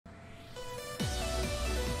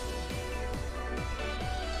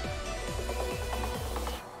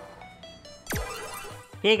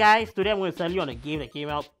Hey guys, today I'm going to tell you on a game that came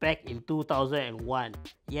out back in 2001.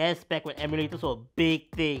 Yes, back when emulators were a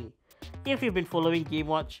big thing. If you've been following Game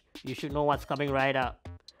Watch, you should know what's coming right up.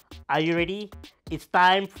 Are you ready? It's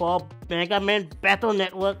time for Megaman Battle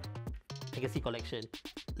Network Legacy Collection.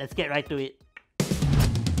 Let's get right to it.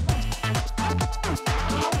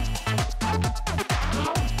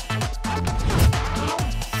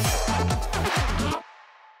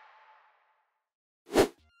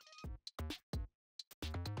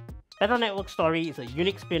 Battle Network Story is a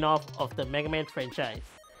unique spin-off of the Mega Man franchise,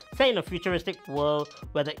 set in a futuristic world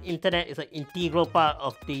where the internet is an integral part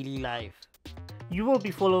of daily life. You will be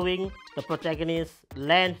following the protagonist,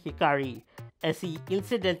 Lan Hikari, as he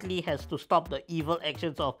incidentally has to stop the evil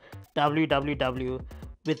actions of WWW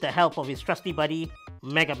with the help of his trusty buddy,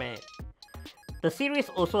 Mega Man. The series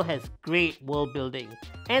also has great world building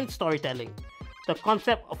and storytelling. The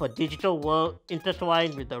concept of a digital world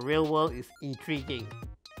intertwined with the real world is intriguing.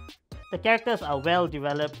 The characters are well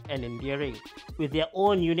developed and endearing, with their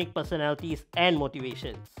own unique personalities and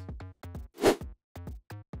motivations.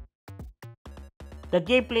 The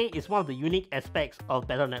gameplay is one of the unique aspects of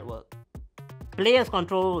Battle Network. Players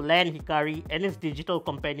control Lan Hikari and his digital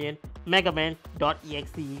companion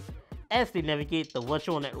Megaman.exe as they navigate the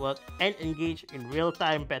virtual network and engage in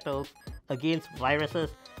real-time battles against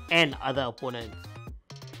viruses and other opponents.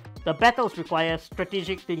 The battles require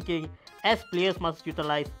strategic thinking as players must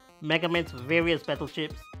utilize Mega Man's various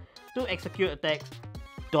battleships to execute attacks,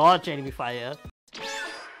 dodge enemy fire,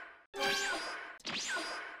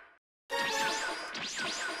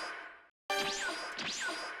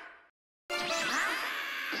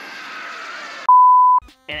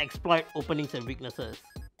 and exploit openings and weaknesses.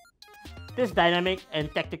 This dynamic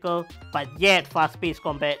and tactical but yet fast-paced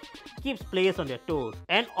combat keeps players on their toes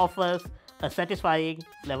and offers a satisfying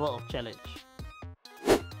level of challenge.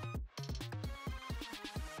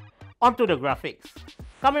 Onto the graphics.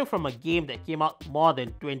 Coming from a game that came out more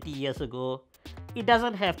than 20 years ago, it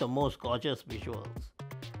doesn't have the most gorgeous visuals,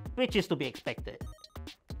 which is to be expected.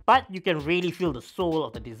 But you can really feel the soul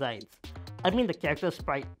of the designs. I mean, the character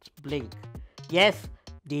sprites blink. Yes,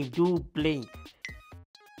 they do blink.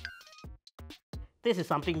 This is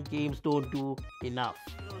something games don't do enough.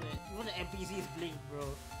 Even the NPCs blink, bro.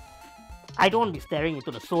 I don't want to be staring into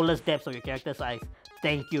the soulless depths of your character's eyes.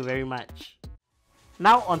 Thank you very much.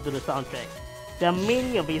 Now onto the soundtrack. There are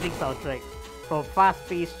many amazing soundtracks, from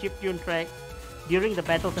fast-paced chiptune tracks during the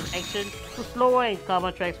battles and action to slower and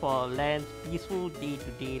calmer tracks for Lan's peaceful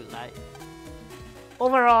day-to-day life.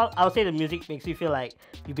 Overall, I would say the music makes you feel like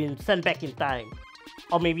you've been sent back in time.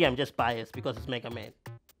 Or maybe I'm just biased because it's Mega Man.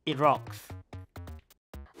 It rocks.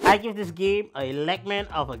 I give this game a legman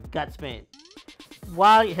of a gutsman.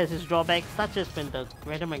 While it has its drawbacks, such as when the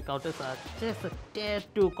random encounters are just a tad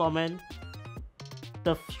too common,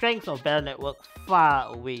 the strengths of Battle Network far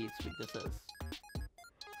outweigh its weaknesses.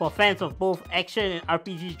 For fans of both action and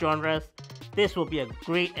RPG genres, this will be a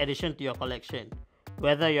great addition to your collection.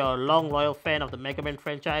 Whether you're a long loyal fan of the Mega Man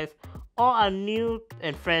franchise or are new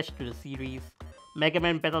and fresh to the series, Mega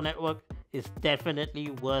Man Battle Network is definitely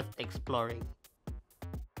worth exploring.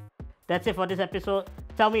 That's it for this episode.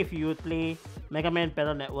 Tell me if you would play Mega Man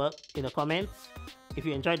Battle Network in the comments. If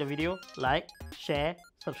you enjoyed the video, like, share,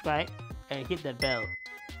 subscribe, and hit that bell.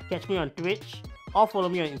 Catch me on Twitch or follow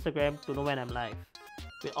me on Instagram to know when I'm live.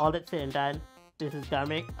 With all that said and done, this is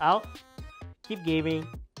Dharmhik out. Keep gaming.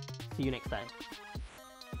 See you next time.